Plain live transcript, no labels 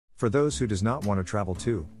For those who does not want to travel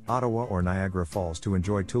to Ottawa or Niagara Falls to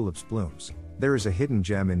enjoy tulips blooms, there is a hidden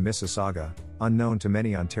gem in Mississauga, unknown to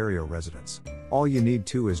many Ontario residents. All you need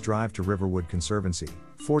to is drive to Riverwood Conservancy,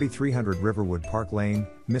 4300 Riverwood Park Lane,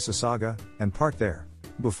 Mississauga, and park there.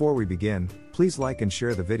 Before we begin, please like and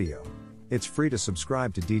share the video. It's free to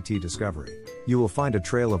subscribe to DT Discovery. You will find a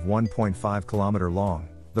trail of 1.5 kilometer long,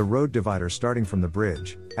 the road divider starting from the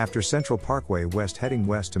bridge, after Central Parkway West heading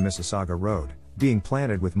west to Mississauga Road, being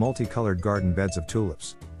planted with multicolored garden beds of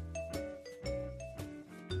tulips.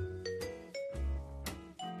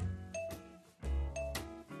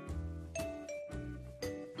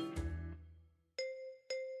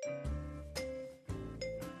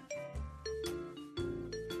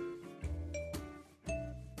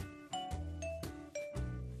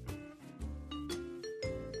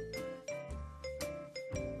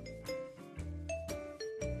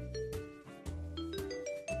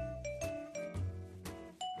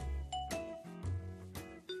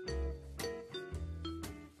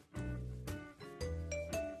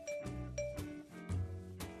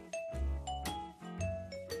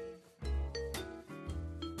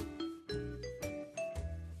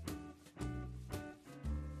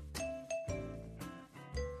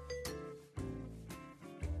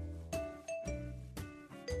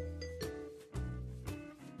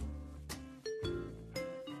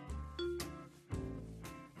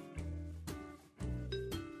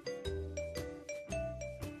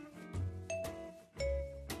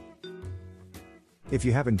 If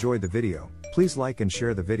you have enjoyed the video, please like and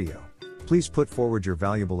share the video. Please put forward your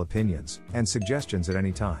valuable opinions and suggestions at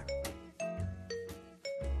any time.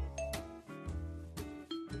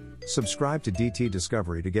 Subscribe to DT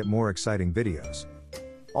Discovery to get more exciting videos.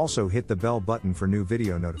 Also hit the bell button for new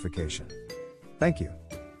video notification. Thank you.